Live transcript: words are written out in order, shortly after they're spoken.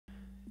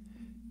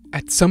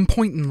At some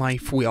point in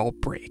life, we all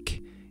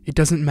break. It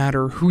doesn't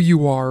matter who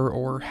you are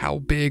or how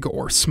big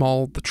or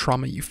small the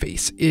trauma you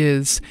face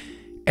is,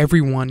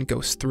 everyone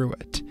goes through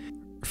it.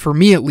 For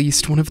me at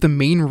least, one of the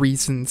main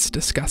reasons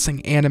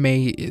discussing anime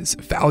is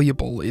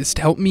valuable is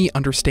to help me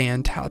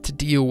understand how to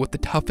deal with the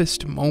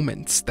toughest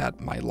moments that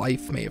my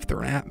life may have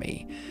thrown at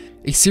me.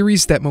 A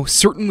series that most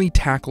certainly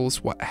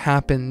tackles what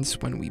happens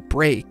when we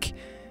break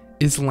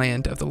is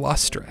Land of the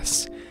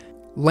Lustrous.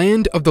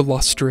 Land of the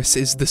Lustrous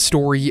is the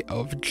story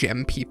of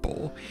gem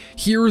people.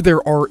 Here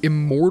there are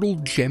immortal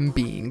gem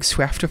beings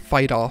who have to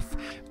fight off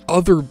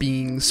other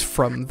beings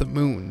from the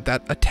moon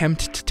that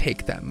attempt to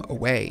take them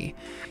away.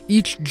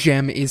 Each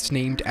gem is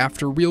named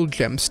after real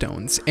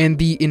gemstones, and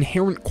the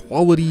inherent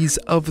qualities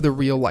of the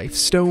real-life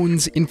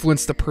stones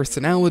influence the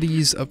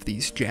personalities of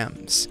these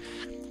gems.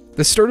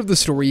 The start of the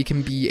story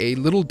can be a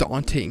little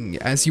daunting,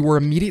 as you are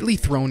immediately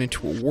thrown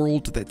into a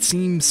world that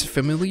seems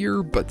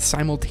familiar but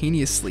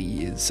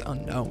simultaneously is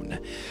unknown.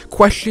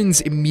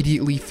 Questions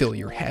immediately fill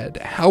your head.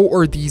 How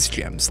are these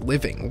gems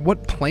living?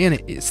 What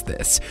planet is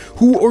this?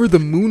 Who are the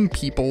moon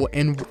people,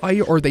 and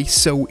why are they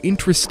so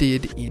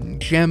interested in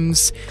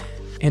gems?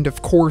 And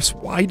of course,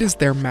 why does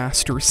their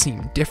master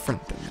seem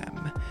different than them?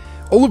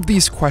 All of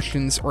these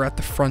questions are at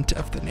the front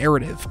of the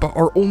narrative, but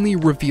are only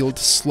revealed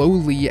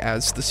slowly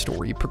as the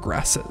story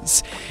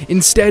progresses.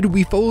 Instead,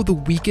 we follow the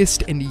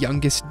weakest and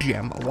youngest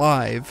gem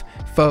alive,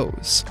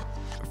 Foes.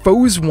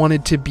 Foes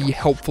wanted to be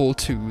helpful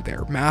to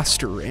their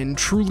master and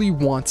truly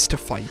wants to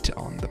fight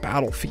on the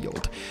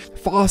battlefield.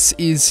 Foss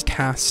is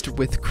tasked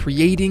with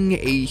creating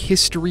a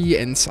history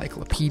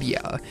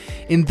encyclopedia,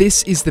 and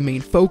this is the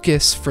main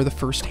focus for the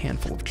first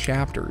handful of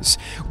chapters.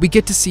 We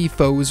get to see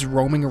Foes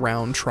roaming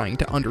around trying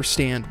to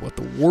understand what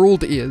the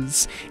world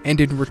is, and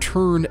in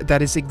return,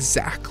 that is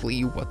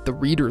exactly what the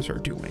readers are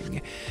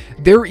doing.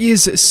 There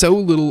is so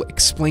little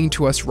explained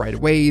to us right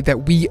away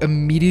that we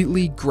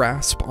immediately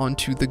grasp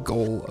onto the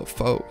goal of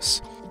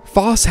Foes.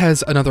 Foss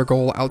has another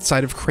goal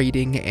outside of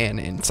creating an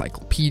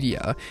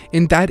encyclopedia,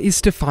 and that is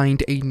to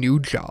find a new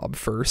job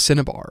for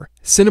Cinnabar.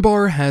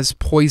 Cinnabar has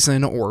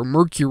poison or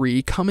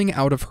mercury coming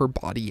out of her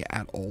body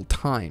at all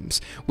times,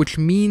 which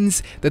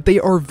means that they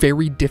are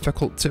very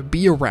difficult to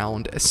be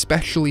around,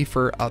 especially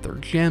for other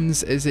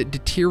gems, as it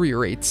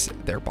deteriorates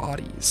their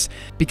bodies.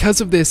 Because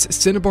of this,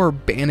 Cinnabar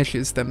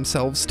banishes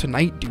themselves to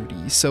night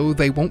duty so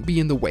they won't be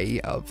in the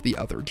way of the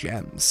other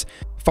gems.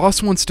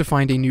 Foss wants to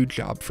find a new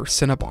job for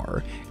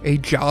Cinnabar, a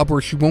job where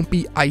she won't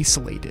be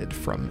isolated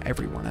from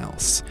everyone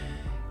else.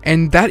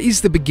 And that is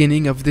the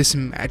beginning of this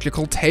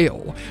magical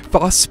tale.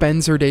 Foss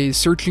spends her days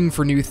searching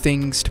for new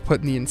things to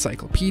put in the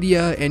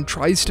encyclopedia and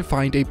tries to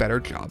find a better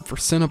job for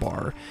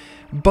Cinnabar.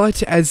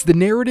 But as the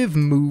narrative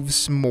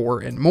moves more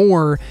and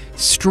more,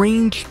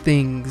 strange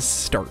things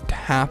start to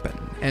happen.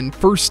 And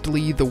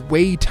firstly, the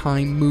way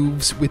time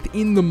moves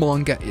within the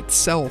manga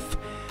itself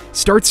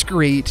starts to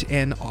create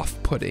an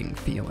off-putting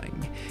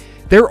feeling.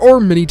 There are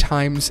many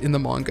times in the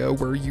manga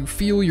where you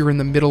feel you're in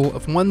the middle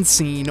of one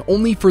scene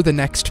only for the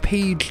next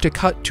page to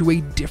cut to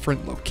a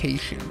different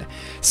location.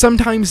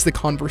 Sometimes the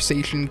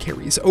conversation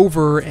carries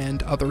over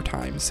and other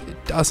times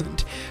it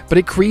doesn't, but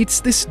it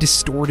creates this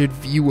distorted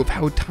view of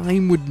how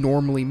time would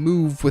normally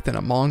move within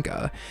a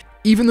manga.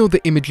 Even though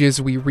the images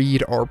we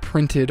read are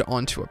printed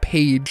onto a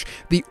page,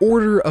 the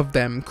order of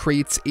them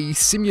creates a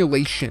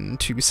simulation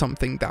to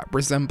something that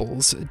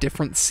resembles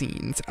different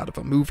scenes out of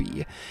a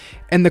movie.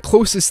 And the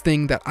closest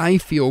thing that I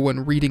feel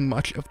when reading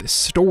much of this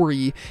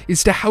story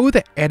is to how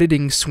the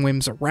editing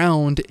swims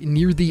around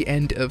near the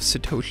end of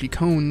Satoshi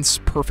Kon's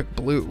Perfect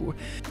Blue.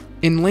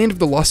 In Land of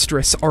the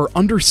Lustrous, our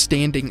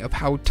understanding of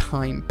how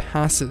time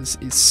passes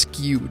is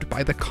skewed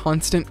by the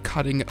constant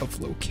cutting of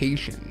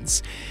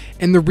locations.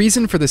 And the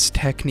reason for this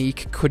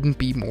technique couldn't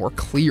be more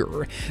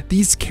clear.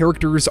 These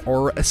characters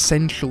are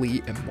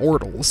essentially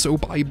immortal, so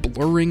by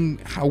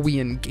blurring how we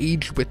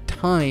engage with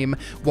time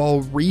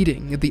while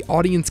reading, the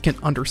audience can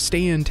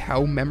understand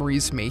how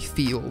memories may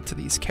feel to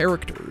these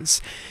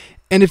characters.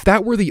 And if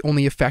that were the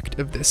only effect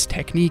of this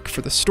technique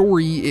for the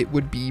story, it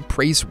would be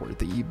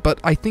praiseworthy, but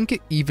I think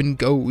it even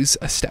goes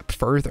a step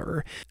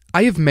further.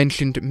 I have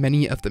mentioned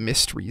many of the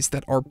mysteries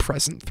that are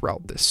present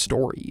throughout this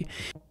story,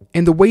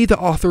 and the way the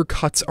author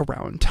cuts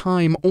around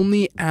time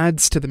only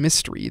adds to the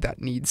mystery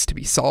that needs to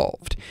be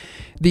solved.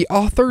 The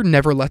author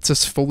never lets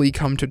us fully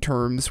come to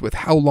terms with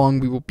how long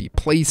we will be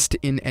placed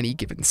in any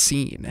given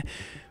scene.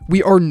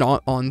 We are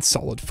not on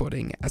solid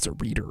footing as a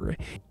reader,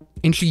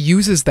 and she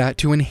uses that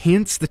to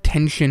enhance the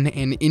tension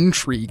and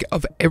intrigue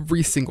of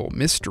every single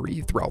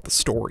mystery throughout the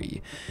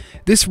story.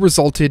 This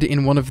resulted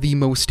in one of the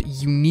most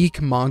unique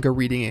manga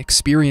reading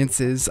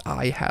experiences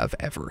I have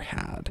ever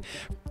had.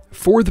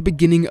 For the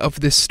beginning of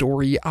this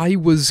story, I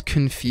was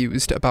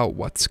confused about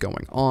what's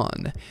going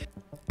on.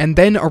 And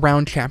then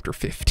around chapter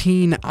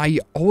 15, I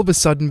all of a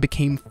sudden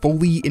became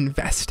fully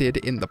invested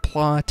in the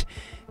plot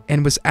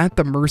and was at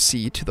the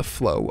mercy to the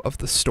flow of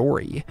the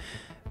story.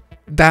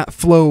 That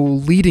flow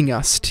leading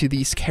us to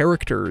these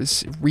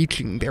characters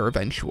reaching their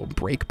eventual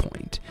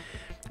breakpoint.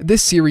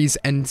 This series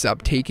ends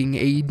up taking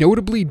a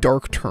notably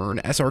dark turn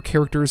as our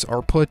characters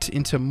are put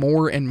into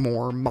more and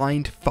more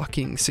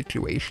mind-fucking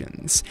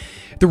situations.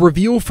 The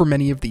reveal for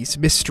many of these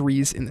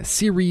mysteries in the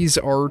series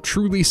are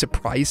truly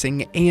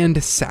surprising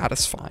and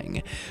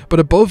satisfying,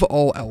 but above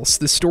all else,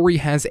 the story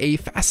has a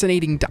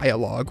fascinating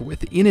dialogue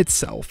within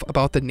itself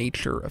about the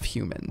nature of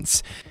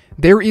humans.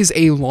 There is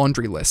a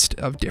laundry list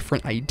of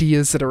different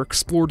ideas that are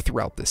explored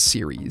throughout this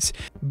series.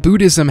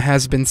 Buddhism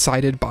has been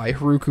cited by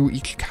Haruki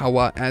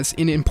Ichikawa as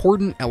an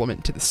important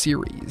element to the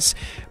series,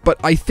 but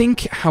I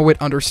think how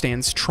it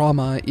understands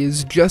trauma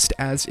is just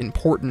as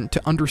important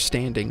to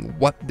understanding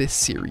what this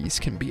series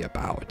can be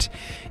about.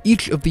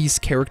 Each of these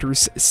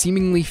characters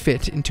seemingly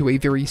fit into a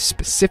very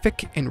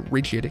specific and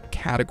rigid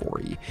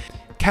category.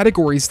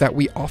 Categories that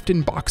we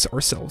often box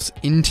ourselves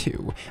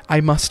into.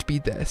 I must be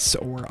this,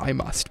 or I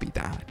must be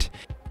that.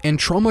 And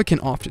trauma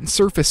can often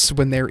surface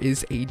when there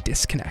is a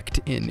disconnect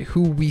in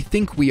who we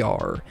think we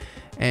are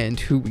and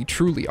who we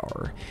truly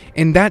are,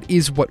 and that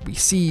is what we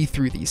see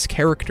through these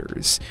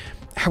characters.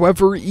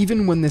 However,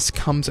 even when this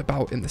comes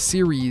about in the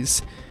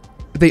series,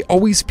 they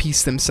always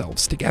piece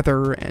themselves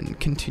together and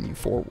continue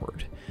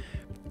forward.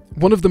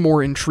 One of the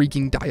more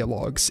intriguing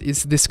dialogues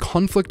is this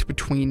conflict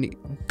between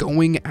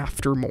going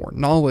after more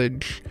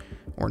knowledge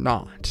or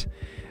not.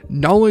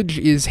 Knowledge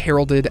is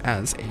heralded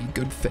as a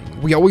good thing.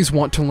 We always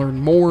want to learn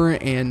more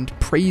and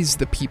praise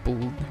the people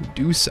who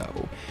do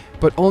so.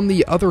 But on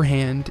the other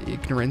hand,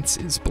 ignorance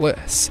is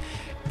bliss.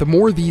 The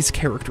more these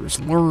characters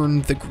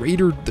learn, the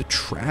greater the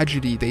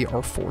tragedy they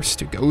are forced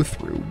to go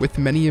through, with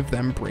many of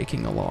them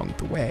breaking along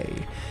the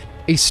way.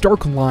 A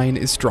stark line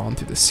is drawn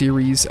through the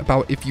series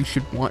about if you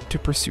should want to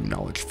pursue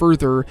knowledge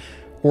further,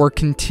 or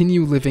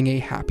continue living a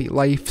happy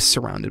life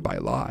surrounded by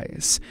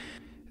lies.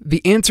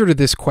 The answer to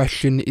this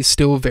question is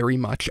still very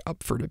much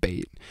up for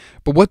debate,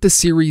 but what the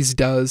series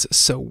does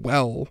so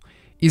well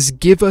is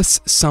give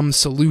us some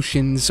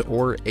solutions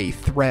or a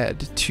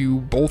thread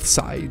to both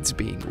sides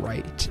being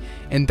right,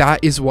 and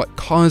that is what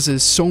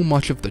causes so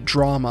much of the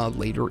drama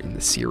later in the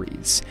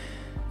series.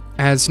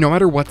 As no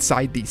matter what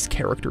side these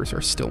characters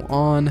are still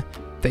on,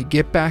 they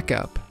get back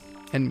up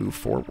and move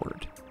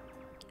forward.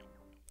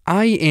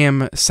 I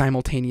am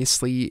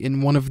simultaneously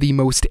in one of the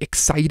most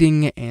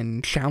exciting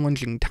and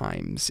challenging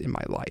times in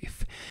my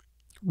life.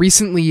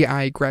 Recently,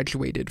 I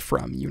graduated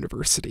from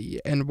university,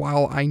 and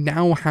while I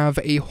now have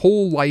a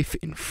whole life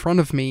in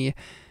front of me,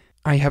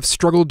 I have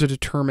struggled to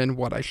determine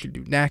what I should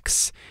do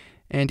next,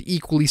 and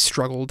equally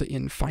struggled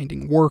in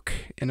finding work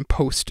in a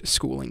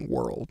post-schooling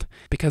world.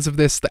 Because of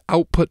this, the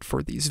output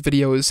for these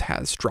videos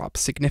has dropped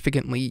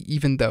significantly,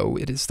 even though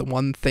it is the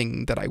one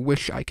thing that I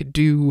wish I could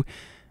do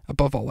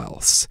above all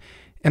else.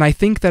 And I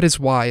think that is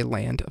why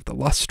Land of the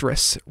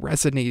Lustrous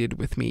resonated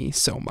with me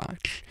so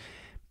much.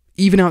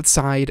 Even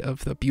outside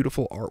of the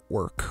beautiful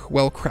artwork,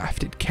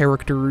 well-crafted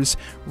characters,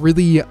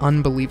 really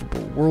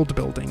unbelievable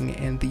world-building,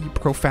 and the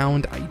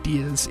profound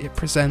ideas it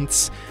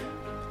presents,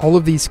 all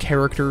of these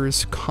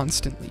characters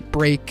constantly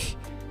break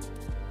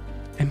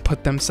and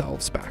put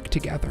themselves back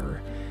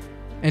together.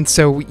 And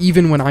so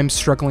even when I'm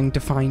struggling to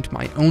find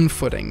my own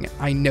footing,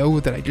 I know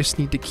that I just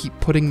need to keep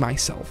putting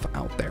myself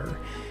out there,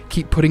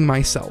 keep putting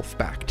myself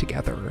back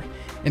together,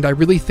 and I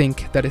really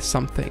think that is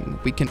something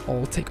we can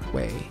all take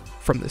away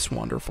from this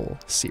wonderful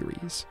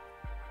series.